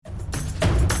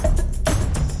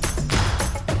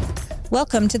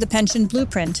Welcome to the Pension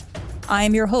Blueprint. I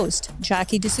am your host,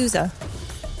 Jackie D'Souza.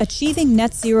 Achieving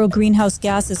net zero greenhouse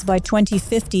gases by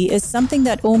 2050 is something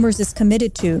that OMERS is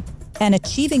committed to, and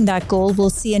achieving that goal will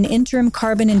see an interim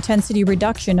carbon intensity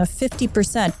reduction of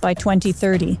 50% by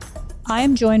 2030. I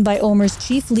am joined by OMERS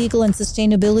Chief Legal and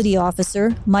Sustainability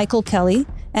Officer, Michael Kelly,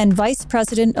 and Vice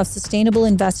President of Sustainable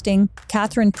Investing,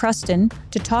 Katharine Preston,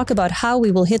 to talk about how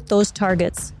we will hit those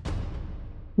targets.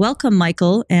 Welcome,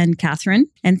 Michael and Katharine,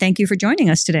 and thank you for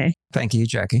joining us today. Thank you,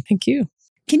 Jackie. Thank you.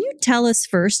 Can you tell us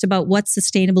first about what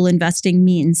sustainable investing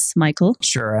means, Michael?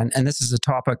 Sure. And this is a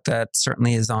topic that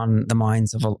certainly is on the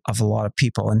minds of a lot of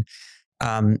people.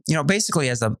 And, basically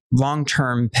as a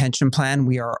long-term pension plan,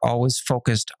 we are always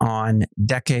focused on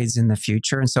decades in the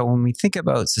future. And so when we think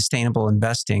about sustainable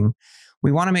investing,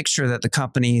 we want to make sure that the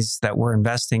companies that we're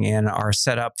investing in are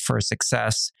set up for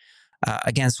success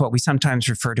against what we sometimes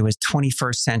refer to as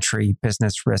 21st century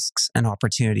business risks and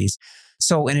opportunities.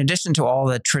 So in addition to all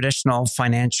the traditional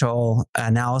financial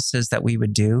analysis that we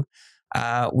would do,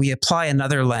 we apply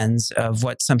another lens of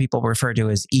what some people refer to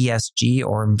as ESG,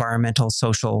 or environmental,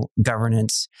 social,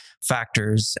 governance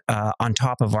factors on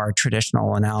top of our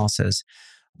traditional analysis.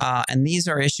 And these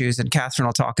are issues, and Katharine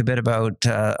will talk a bit about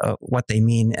what they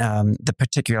mean, the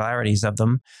particularities of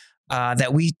them,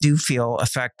 that we do feel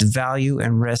affect value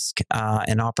and risk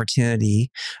and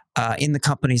opportunity in the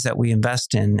companies that we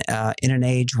invest in an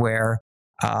age where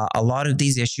a lot of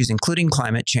these issues, including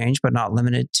climate change, but not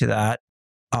limited to that,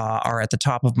 are at the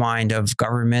top of mind of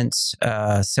governments,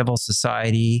 civil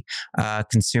society,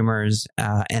 consumers,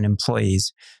 and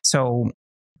employees. So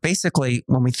basically,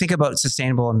 when we think about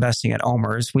sustainable investing at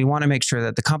OMERS, we want to make sure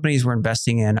that the companies we're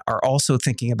investing in are also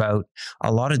thinking about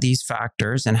a lot of these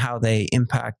factors and how they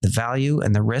impact the value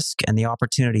and the risk and the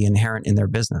opportunity inherent in their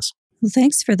business. Well,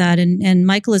 thanks for that. And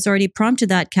Michael has already prompted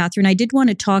that, Katharine. I did want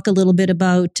to talk a little bit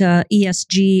about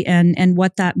ESG and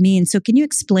what that means. So can you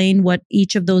explain what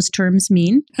each of those terms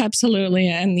mean? Absolutely.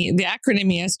 And the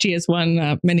acronym ESG is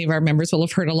one many of our members will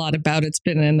have heard a lot about. It's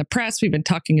been in the press. We've been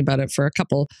talking about it for a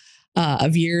couple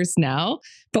of years now.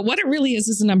 But what it really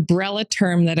is an umbrella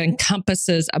term that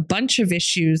encompasses a bunch of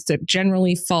issues that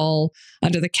generally fall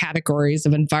under the categories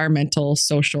of environmental,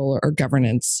 social, or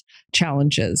governance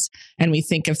challenges. And we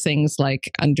think of things like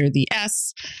under the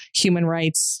S, human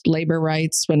rights, labor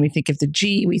rights. When we think of the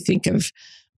G, we think of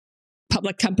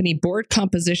public company board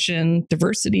composition,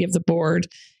 diversity of the board.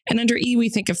 And under E, we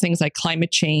think of things like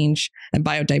climate change and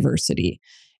biodiversity.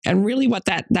 And really what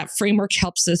that framework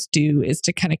helps us do is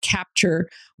to kind of capture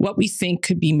what we think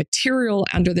could be material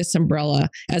under this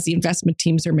umbrella as the investment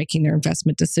teams are making their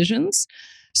investment decisions.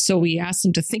 So we ask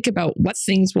them to think about what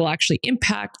things will actually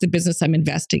impact the business I'm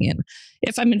investing in.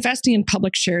 If I'm investing in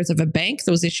public shares of a bank,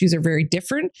 those issues are very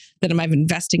different than if I'm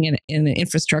investing in an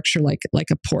infrastructure like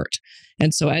a port.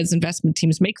 And so as investment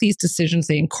teams make these decisions,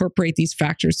 they incorporate these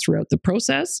factors throughout the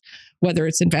process, whether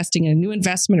it's investing in a new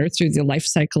investment or through the life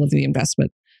cycle of the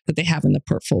investment that they have in the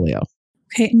portfolio.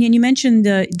 Okay, and you mentioned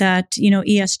that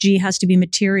ESG has to be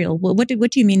material. Well, what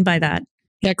do you mean by that?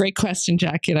 Yeah, great question,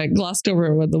 Jackie. And I glossed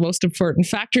over one of the most important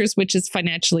factors, which is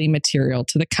financially material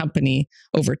to the company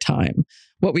over time.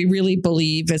 What we really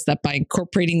believe is that by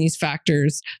incorporating these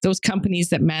factors, those companies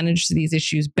that manage these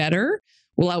issues better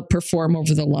will outperform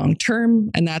over the long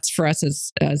term. And that's for us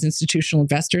as institutional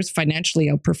investors, financially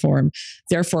outperform,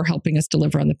 therefore helping us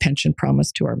deliver on the pension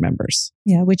promise to our members.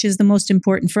 Yeah, which is the most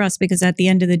important for us because at the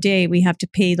end of the day, we have to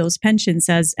pay those pensions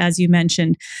as you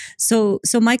mentioned. So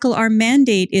Michael, our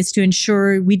mandate is to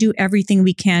ensure we do everything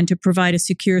we can to provide a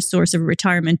secure source of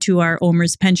retirement to our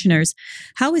OMERS pensioners.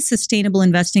 How is sustainable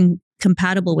investing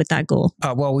compatible with that goal?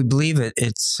 Well, we believe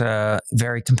it's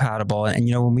very compatible. And,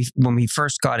 when we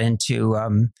first got into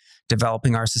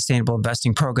developing our sustainable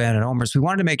investing program at OMERS, we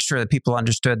wanted to make sure that people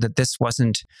understood that this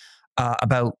wasn't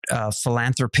about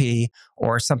philanthropy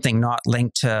or something not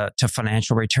linked to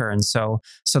financial returns. So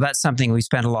that's something we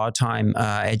spent a lot of time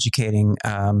educating,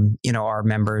 our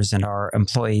members and our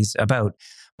employees about.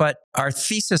 But our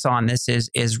thesis on this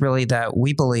is really that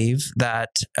we believe that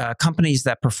companies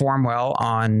that perform well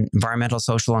on environmental,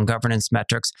 social, and governance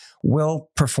metrics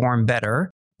will perform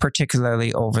better,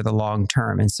 particularly over the long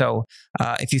term. And so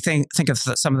if you think of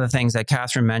some of the things that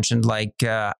Katharine mentioned, like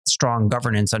strong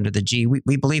governance under the G,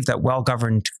 we believe that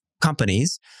well-governed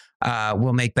companies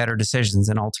will make better decisions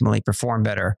and ultimately perform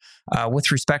better. With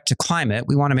respect to climate,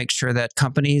 we want to make sure that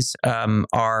companies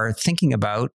are thinking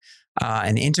about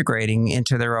and integrating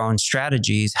into their own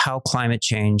strategies how climate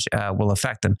change will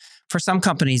affect them. For some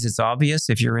companies, it's obvious.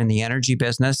 If you're in the energy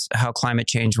business, how climate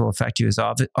change will affect you is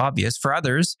obvious. For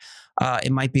others,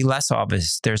 it might be less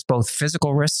obvious. There's both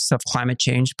physical risks of climate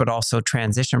change, but also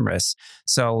transition risks.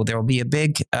 So there will be a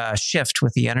big shift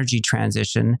with the energy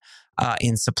transition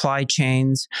in supply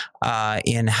chains,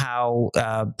 in how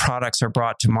products are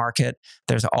brought to market.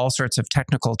 There's all sorts of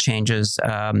technical changes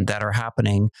that are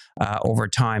happening over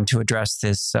time to address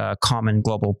this common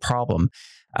global problem.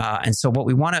 And so what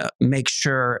we want to make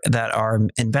sure that our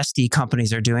investee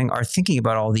companies are doing are thinking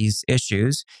about all these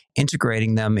issues,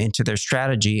 integrating them into their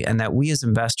strategy, and that we as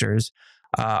investors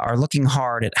are looking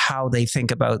hard at how they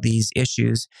think about these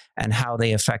issues and how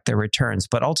they affect their returns.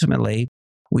 But ultimately,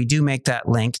 we do make that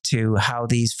link to how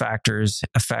these factors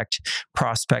affect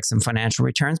prospects and financial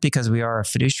returns because we are a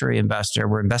fiduciary investor.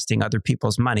 We're investing other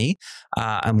people's money,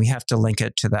 and we have to link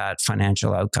it to that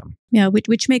financial outcome. Yeah,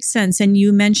 which makes sense. And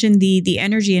you mentioned the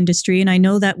energy industry, and I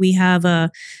know that we have a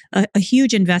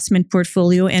huge investment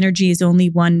portfolio. Energy is only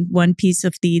one piece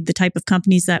of the type of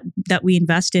companies that we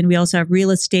invest in. We also have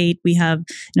real estate. We have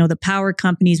the power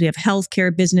companies. We have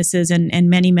healthcare businesses, and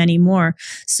many, many more.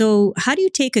 So, how do you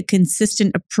take a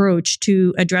consistent approach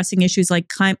to addressing issues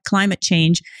like climate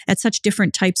change at such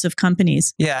different types of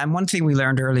companies? Yeah, and one thing we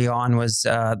learned early on was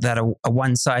that a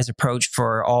one-size approach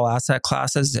for all asset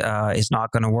classes is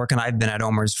not going to work. And I've been at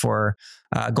OMERS for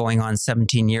going on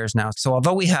 17 years now. So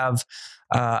although we have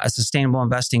a sustainable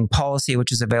investing policy,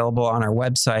 which is available on our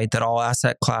website that all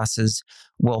asset classes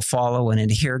will follow and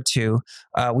adhere to,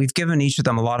 we've given each of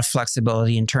them a lot of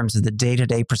flexibility in terms of the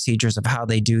day-to-day procedures of how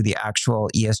they do the actual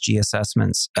ESG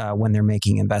assessments when they're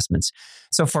making investments.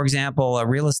 So for example, a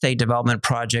real estate development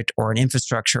project or an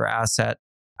infrastructure asset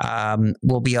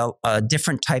will be a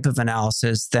different type of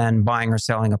analysis than buying or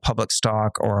selling a public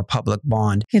stock or a public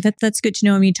bond. Yeah, that's good to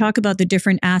know. I mean, talk about the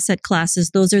different asset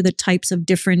classes. Those are the types of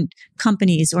different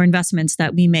companies or investments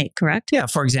that we make, correct? Yeah.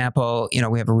 For example,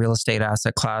 we have a real estate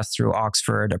asset class through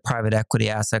Oxford, a private equity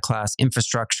asset class,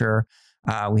 infrastructure.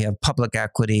 We have public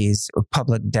equities,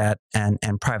 public debt, and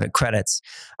private credits.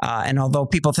 And although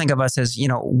people think of us as,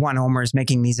 one OMERS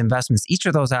making these investments, each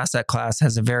of those asset class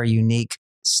has a very unique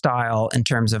style in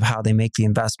terms of how they make the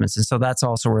investments. And so that's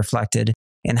also reflected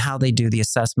in how they do the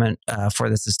assessment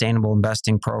for the sustainable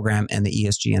investing program and the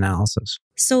ESG analysis.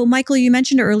 So, Michael, you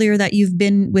mentioned earlier that you've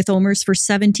been with OMERS for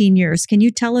 17 years. Can you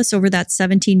tell us over that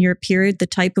 17-year period the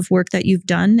type of work that you've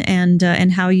done and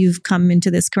how you've come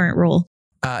into this current role?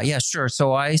 Yeah, sure.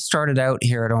 So I started out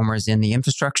here at OMERS in the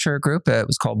infrastructure group. It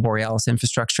was called Borealis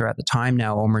Infrastructure at the time,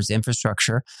 now OMERS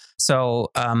Infrastructure. So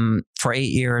for 8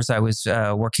 years, I was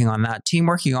working on that team,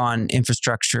 working on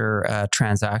infrastructure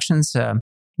transactions,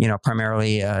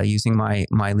 primarily using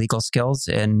my legal skills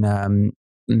in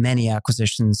many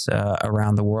acquisitions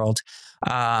around the world.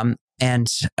 And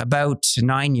about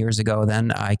 9 years ago,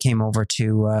 then I came over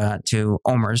to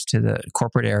OMERS, to the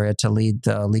corporate area, to lead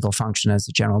the legal function as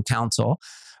the general counsel.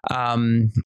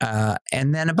 And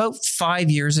then about 5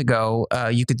 years ago,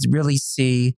 you could really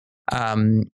see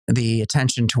the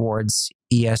attention towards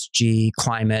ESG,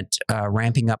 climate,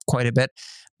 ramping up quite a bit.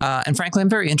 And frankly, I'm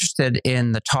very interested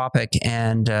in the topic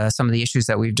and some of the issues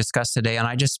that we've discussed today. And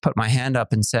I just put my hand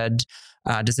up and said,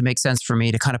 does it make sense for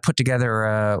me to kind of put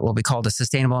together what we call a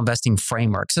sustainable investing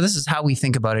framework? So this is how we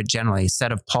think about it generally: a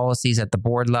set of policies at the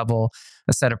board level,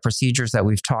 a set of procedures that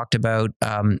we've talked about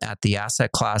at the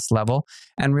asset class level,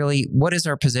 and really, what is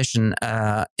our position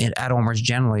at OMERS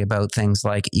generally about things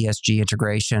like ESG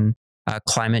integration,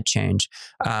 climate change.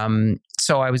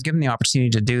 So I was given the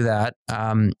opportunity to do that,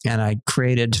 and I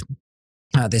created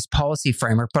this policy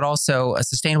framework, but also a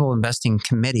sustainable investing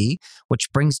committee,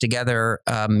 which brings together,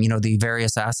 the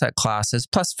various asset classes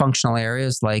plus functional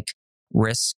areas like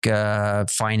risk,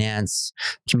 finance,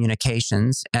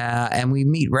 communications, and we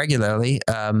meet regularly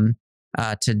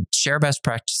to share best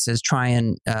practices, try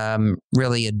and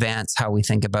really advance how we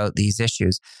think about these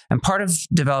issues. And part of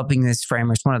developing this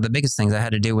framework, one of the biggest things I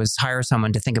had to do was hire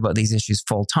someone to think about these issues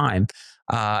full time.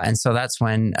 And so that's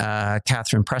when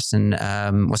Katharine Preston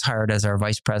was hired as our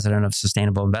Vice President of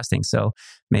Sustainable Investing. So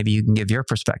maybe you can give your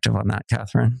perspective on that,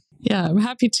 Katharine. Yeah, I'm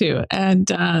happy to.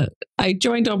 And I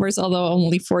joined OMERS, although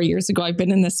only 4 years ago. I've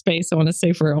been in this space, I want to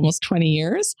say, for almost 20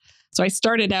 years. So I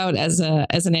started out as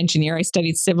an engineer. I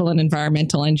studied civil and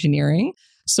environmental engineering.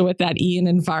 So with that E in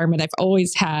environment, I've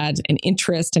always had an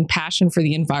interest and passion for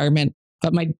the environment,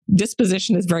 but my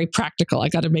disposition is very practical. I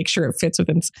got to make sure it fits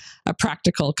within a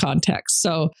practical context.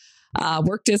 So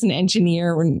worked as an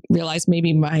engineer and realized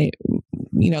maybe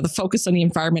the focus on the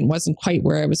environment wasn't quite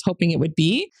where I was hoping it would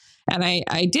be. And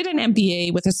I did an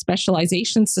MBA with a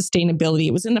specialization in sustainability.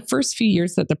 It was in the first few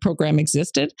years that the program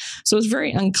existed. So it was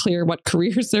very unclear what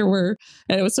careers there were.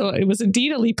 And it was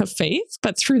indeed a leap of faith.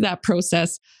 But through that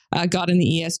process, got in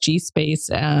the ESG space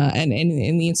and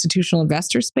in the institutional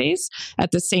investor space.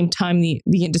 At the same time, the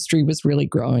industry was really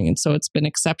growing. And so it's been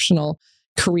exceptional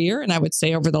career. And I would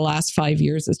say over the last 5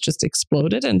 years, it's just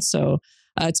exploded. And so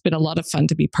it's been a lot of fun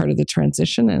to be part of the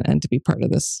transition and to be part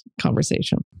of this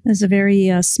conversation. It's a very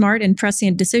smart and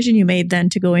prescient decision you made then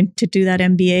to go in to do that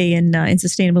MBA in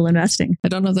sustainable investing. I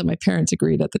don't know that my parents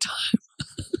agreed at the time.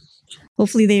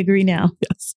 Hopefully they agree now.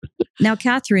 Yes. Now,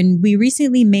 Katharine, we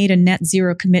recently made a net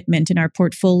zero commitment in our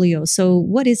portfolio. So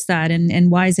what is that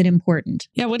and why is it important?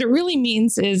 Yeah, what it really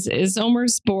means is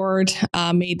OMERS board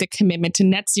made the commitment to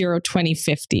net zero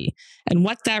 2050. And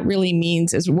what that really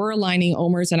means is we're aligning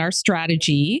OMERS and our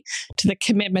strategy to the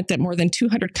commitment that more than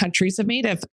 200 countries have made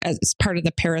as part of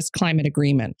the Paris Climate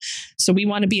Agreement. So we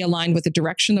want to be aligned with the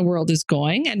direction the world is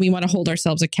going, and we want to hold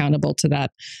ourselves accountable to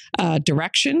that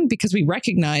direction because we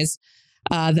recognize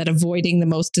that avoiding the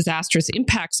most disastrous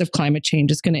impacts of climate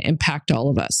change is going to impact all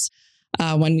of us.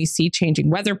 When we see changing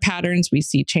weather patterns, we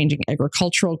see changing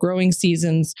agricultural growing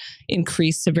seasons,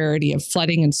 increased severity of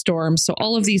flooding and storms. So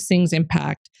all of these things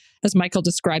impact, as Michael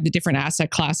described, the different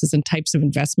asset classes and types of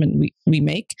investment we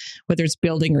make, whether it's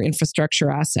building or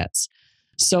infrastructure assets.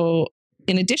 So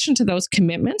in addition to those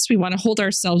commitments, we want to hold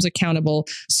ourselves accountable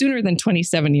sooner than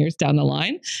 27 years down the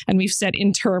line. And we've set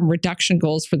interim reduction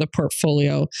goals for the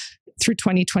portfolio through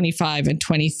 2025 and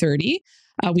 2030.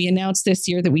 We announced this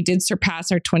year that we did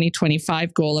surpass our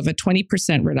 2025 goal of a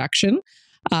 20% reduction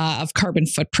of carbon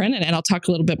footprint. And I'll talk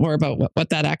a little bit more about what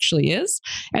that actually is.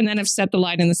 And then I've set the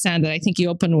line in the sand that I think you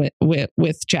opened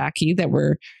with Jackie, that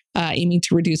we're aiming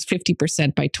to reduce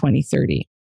 50% by 2030.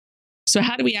 So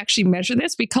how do we actually measure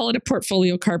this? We call it a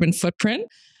portfolio carbon footprint.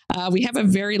 We have a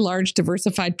very large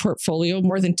diversified portfolio,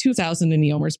 more than 2,000 in the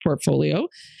OMERS portfolio.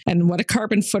 And what a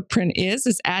carbon footprint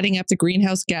is adding up the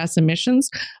greenhouse gas emissions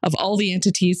of all the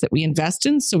entities that we invest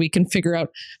in so we can figure out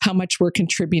how much we're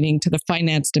contributing to the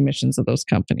financed emissions of those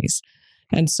companies.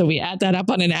 And so we add that up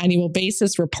on an annual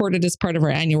basis, report it as part of our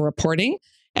annual reporting,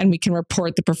 and we can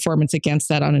report the performance against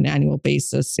that on an annual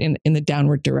basis in the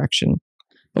downward direction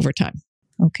over time.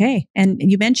 Okay. And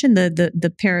you mentioned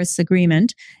the Paris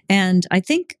Agreement. And I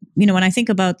think, when I think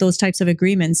about those types of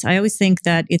agreements, I always think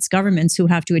that it's governments who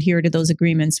have to adhere to those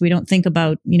agreements. We don't think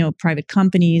about, private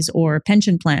companies or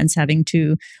pension plans having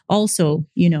to also,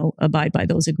 abide by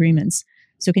those agreements.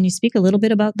 So can you speak a little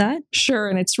bit about that? Sure.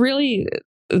 And it's really,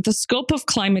 the scope of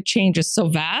climate change is so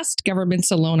vast,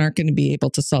 governments alone aren't going to be able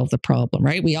to solve the problem,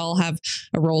 right? We all have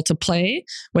a role to play,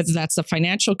 whether that's the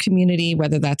financial community,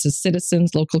 whether that's as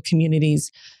citizens, local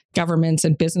communities, governments,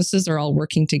 and businesses are all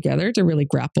working together to really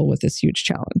grapple with this huge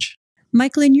challenge.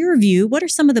 Michael, in your view, what are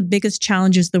some of the biggest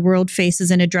challenges the world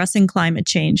faces in addressing climate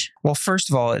change? Well, first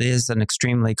of all, it is an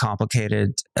extremely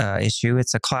complicated issue.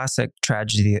 It's a classic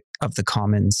tragedy of the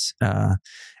commons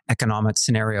economic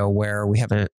scenario where we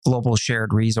have a global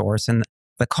shared resource and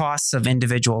the costs of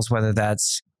individuals, whether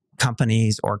that's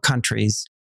companies or countries,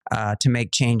 to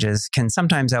make changes can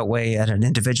sometimes outweigh at an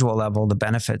individual level the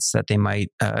benefits that they might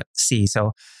see.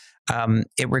 So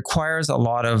it requires a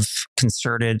lot of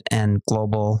concerted and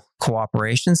global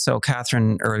cooperation. So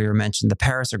Katharine earlier mentioned the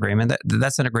Paris Agreement.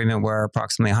 That's an agreement where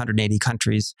approximately 180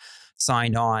 countries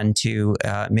signed on to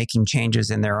making changes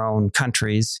in their own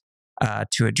countries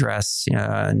to address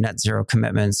net zero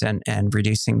commitments and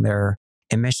reducing their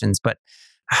emissions. But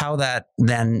how that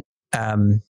then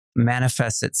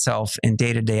manifests itself in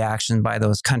day-to-day action by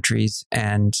those countries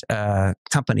and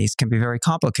companies can be very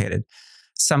complicated.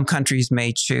 Some countries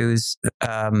may choose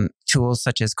tools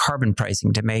such as carbon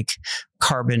pricing to make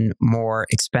carbon more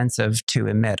expensive to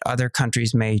emit. Other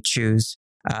countries may choose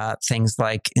things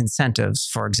like incentives.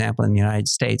 For example, in the United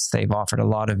States, they've offered a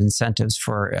lot of incentives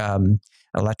for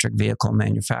electric vehicle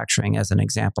manufacturing, as an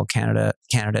example, Canada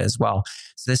as well.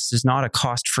 So this is not a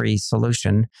cost-free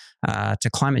solution to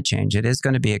climate change. It is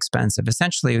going to be expensive.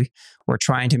 Essentially, we're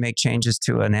trying to make changes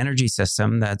to an energy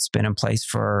system that's been in place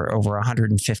for over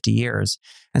 150 years.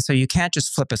 And so you can't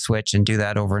just flip a switch and do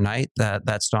that overnight.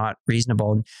 That's not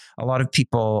reasonable. A lot of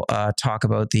people talk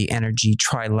about the energy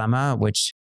trilemma,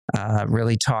 which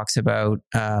really talks about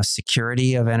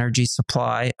security of energy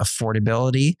supply,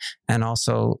 affordability, and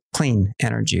also clean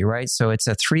energy, right? So it's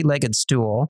a three-legged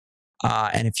stool.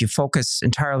 And if you focus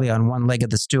entirely on one leg of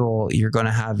the stool, you're going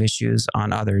to have issues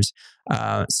on others.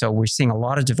 So we're seeing a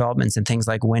lot of developments in things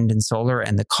like wind and solar,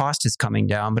 and the cost is coming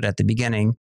down. But at the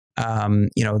beginning,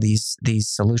 these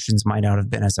solutions might not have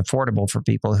been as affordable for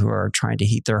people who are trying to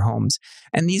heat their homes.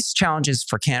 And these challenges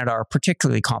for Canada are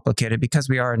particularly complicated because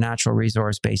we are a natural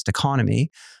resource-based economy,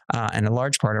 and a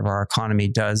large part of our economy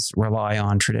does rely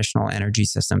on traditional energy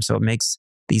systems. So it makes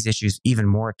these issues even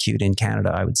more acute in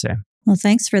Canada, I would say. Well,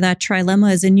 thanks for that.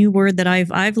 Trilemma is a new word that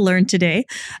I've learned today.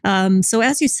 So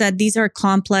as you said, these are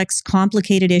complex,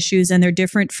 complicated issues, and they're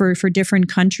different for different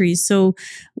countries. So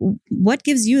what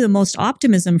gives you the most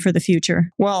optimism for the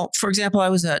future? Well, for example, I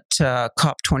was at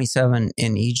COP27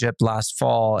 in Egypt last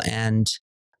fall, and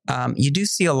you do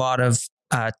see a lot of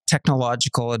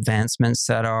technological advancements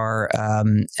that are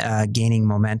gaining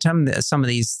momentum. Some of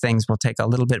these things will take a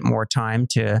little bit more time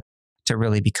to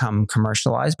really become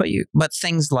commercialized, but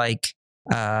things like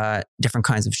different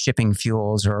kinds of shipping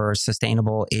fuels or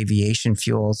sustainable aviation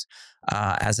fuels,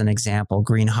 as an example,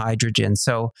 green hydrogen.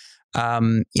 So,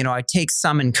 I take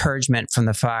some encouragement from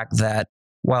the fact that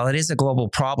while it is a global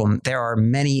problem, there are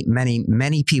many, many,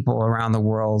 many people around the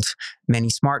world, many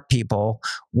smart people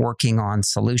working on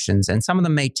solutions, and some of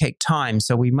them may take time.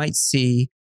 So we might see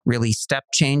really step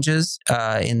changes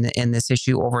in this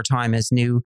issue over time as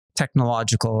new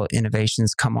technological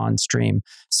innovations come on stream.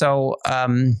 So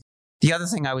the other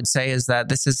thing I would say is that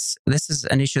this is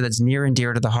an issue that's near and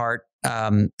dear to the heart,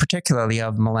 particularly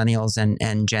of millennials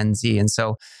and Gen Z. And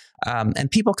so, and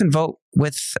people can vote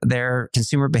with their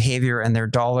consumer behavior and their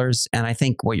dollars. And I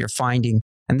think what you're finding,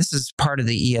 and this is part of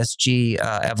the ESG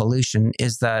evolution,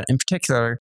 is that in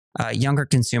particular, younger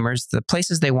consumers, the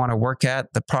places they want to work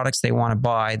at, the products they want to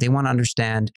buy, they want to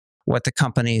understand what the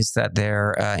companies that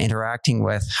they're interacting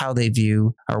with, how they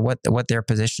view or what their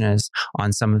position is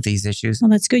on some of these issues. Well,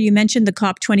 that's good. You mentioned the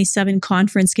COP27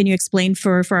 conference. Can you explain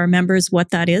for our members what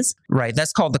that is? Right.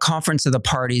 That's called the Conference of the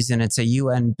Parties, and it's a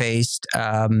UN-based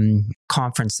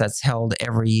conference that's held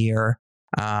every year.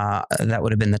 That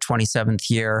would have been the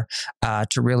 27th year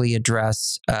to really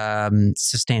address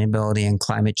sustainability and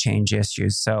climate change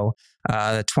issues. So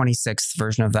the 26th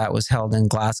version of that was held in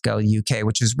Glasgow, UK,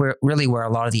 which is where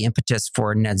a lot of the impetus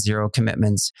for net zero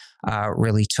commitments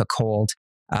really took hold.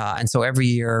 And so every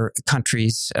year,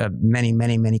 countries,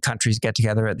 many countries get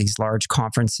together at these large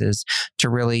conferences to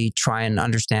really try and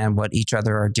understand what each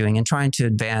other are doing and trying to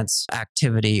advance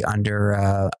activity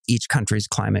under each country's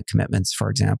climate commitments, for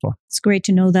example. It's great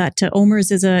to know that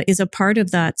OMERS is a part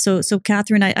of that. So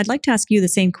Katharine, I'd like to ask you the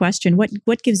same question.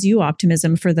 What gives you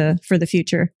optimism for the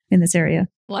future in this area?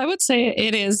 Well, I would say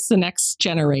it is the next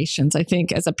generations. I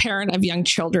think as a parent of young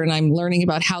children, I'm learning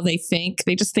about how they think.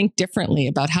 They just think differently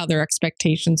about how their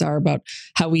expectations are about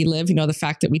how we live. The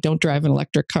fact that we don't drive an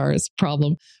electric car is a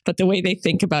problem, but the way they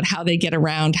think about how they get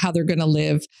around, how they're going to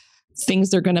live,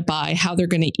 things they're going to buy, how they're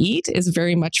going to eat is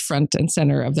very much front and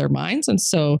center of their minds. And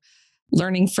so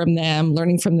learning from them,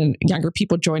 learning from the younger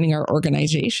people joining our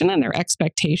organization and their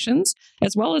expectations,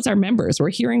 as well as our members. We're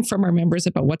hearing from our members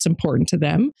about what's important to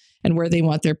them and where they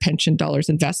want their pension dollars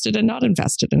invested and not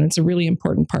invested. And it's a really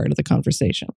important part of the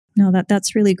conversation. No,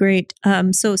 that's really great.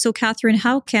 So Katharine,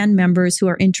 how can members who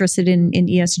are interested in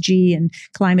ESG and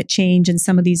climate change and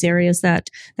some of these areas that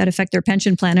affect their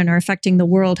pension plan and are affecting the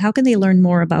world, how can they learn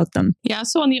more about them? Yeah,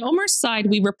 so on the OMERS side,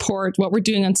 we report what we're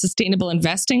doing on sustainable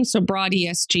investing, so broad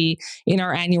ESG in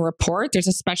our annual report. There's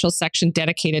a special section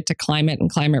dedicated to climate and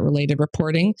climate-related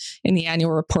reporting in the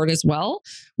annual report as well.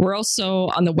 We're also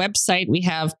on the website, we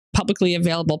have publicly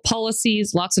available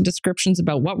policies, lots of descriptions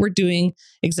about what we're doing,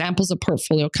 examples of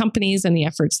portfolio companies and the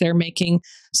efforts they're making.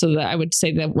 So that I would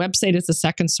say the website is the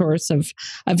second source of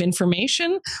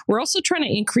information. We're also trying to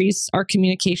increase our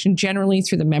communication generally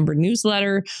through the member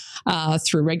newsletter,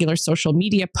 through regular social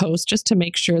media posts, just to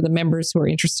make sure the members who are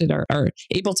interested are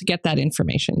able to get that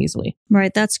information easily.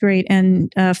 Right, that's great.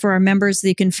 And for our members,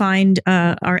 they can find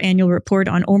our annual report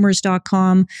on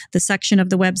omers.com, the section of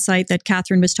the website that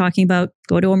Katharine was talking about.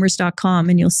 Go to omers.com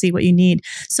and you'll see what you need.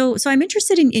 So I'm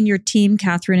interested in your team,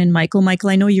 Katharine and Michael. Michael,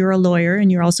 I know you're a lawyer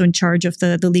and you're also in charge of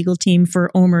the legal team for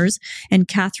OMERS. And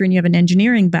Katharine, you have an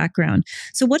engineering background.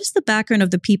 So what is the background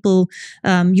of the people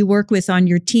you work with on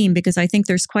your team? Because I think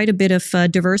there's quite a bit of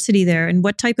diversity there. And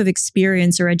what type of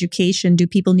experience or education do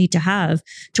people need to have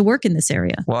to work in this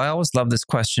area? Well, I always love this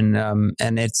question.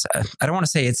 And it's, I don't want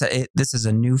to say this is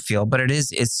a new field, but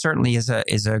it certainly is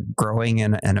a growing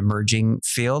and an emerging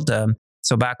field.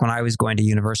 So back when I was going to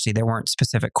university, there weren't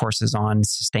specific courses on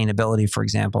sustainability, for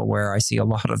example, where I see a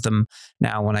lot of them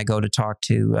now when I go to talk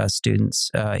to students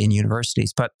in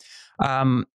universities. But,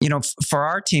 for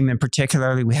our team in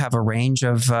particular, we have a range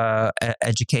of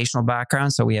educational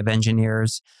backgrounds. So we have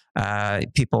engineers,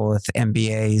 people with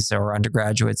MBAs or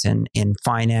undergraduates in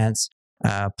finance,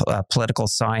 political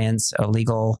science,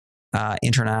 legal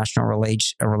international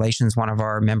relations. One of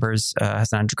our members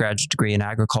has an undergraduate degree in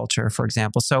agriculture, for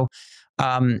example. So,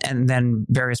 and then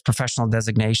various professional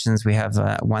designations. We have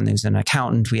one who's an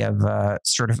accountant. We have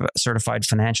certified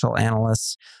financial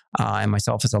analysts, and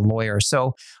myself as a lawyer.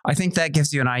 So I think that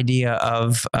gives you an idea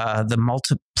of the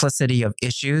multiplicity of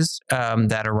issues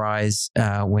that arise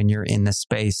when you're in this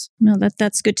space. No,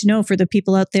 that's good to know for the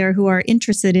people out there who are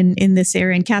interested in this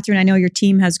area. And Katharine, I know your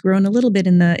team has grown a little bit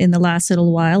in the last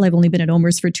little while. I've only been at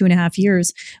OMERS for 2.5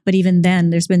 years, but even then,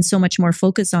 there's been so much more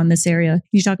focus on this area. Can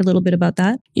you talk a little bit about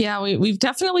that? Yeah, we've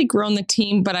definitely grown the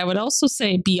team, but I would also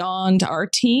say beyond our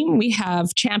team, we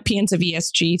have champions of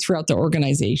ESG throughout the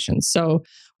organization. So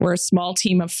we're a small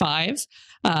team of 5,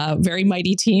 very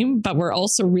mighty team, but we're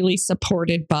also really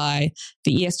supported by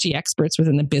the ESG experts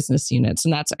within the business units.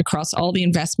 And that's across all the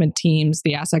investment teams,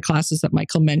 the asset classes that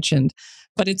Michael mentioned.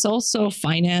 But it's also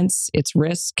finance, it's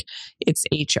risk, it's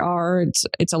HR,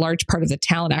 it's a large part of the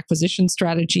talent acquisition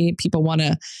strategy. People want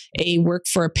to work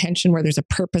for a pension where there's a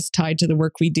purpose tied to the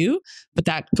work we do, but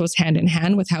that goes hand in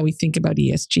hand with how we think about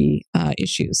ESG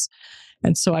issues.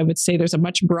 And so I would say there's a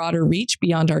much broader reach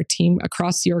beyond our team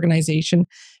across the organization.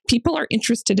 People are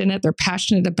interested in it. They're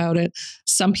passionate about it.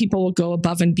 Some people will go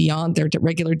above and beyond their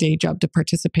regular day job to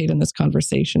participate in this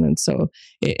conversation. And so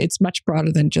it's much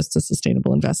broader than just a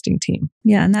sustainable investing team.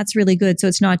 Yeah, and that's really good. So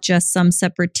it's not just some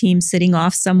separate team sitting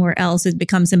off somewhere else. It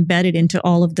becomes embedded into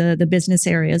all of the business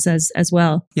areas as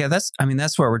well. Yeah, that's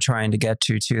where we're trying to get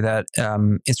to that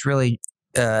it's really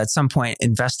at some point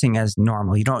investing as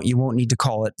normal. You won't need to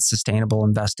call it sustainable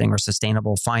investing or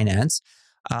sustainable finance.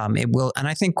 It will, and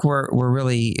I think we're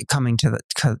really coming to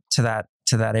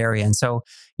that area. And so,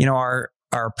 our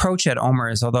approach at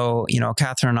OMERS, although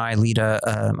Katharine and I lead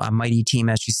a mighty team,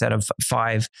 as she said, of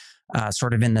 5,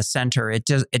 sort of in the center. It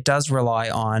does rely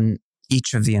on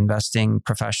each of the investing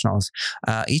professionals.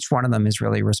 Each one of them is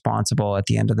really responsible at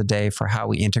the end of the day for how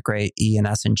we integrate E and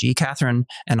S and G. Katharine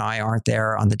and I aren't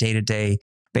there on the day-to-day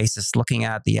basis looking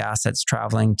at the assets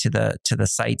traveling to the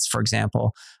sites, for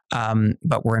example.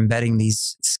 But we're embedding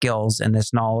these skills and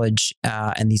this knowledge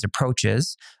and these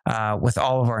approaches with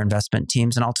all of our investment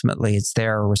teams. And ultimately, it's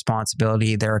their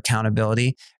responsibility, their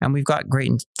accountability. And we've got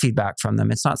great feedback from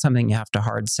them. It's not something you have to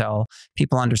hard sell.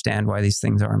 People understand why these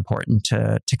things are important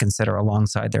to consider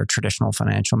alongside their traditional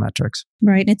financial metrics.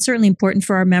 Right. It's certainly important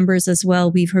for our members as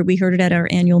well. We heard it at our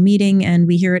annual meeting, and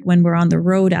we hear it when we're on the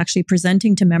road actually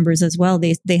presenting to members as well.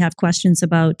 They have questions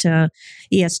about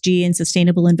ESG and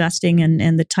sustainable investing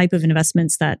and the type of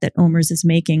investments that OMERS is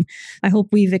making. I hope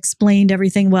we've explained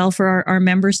everything well for our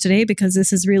members today, because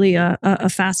this is really a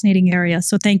fascinating area.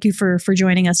 So thank you for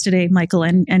joining us today, Michael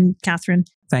and Katharine.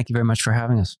 Thank you very much for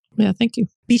having us. Yeah, thank you.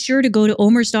 Be sure to go to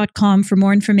omers.com for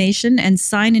more information and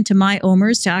sign into My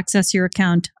OMERS to access your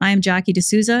account. I am Jackie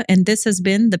D'Souza, and this has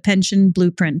been the Pension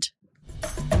Blueprint.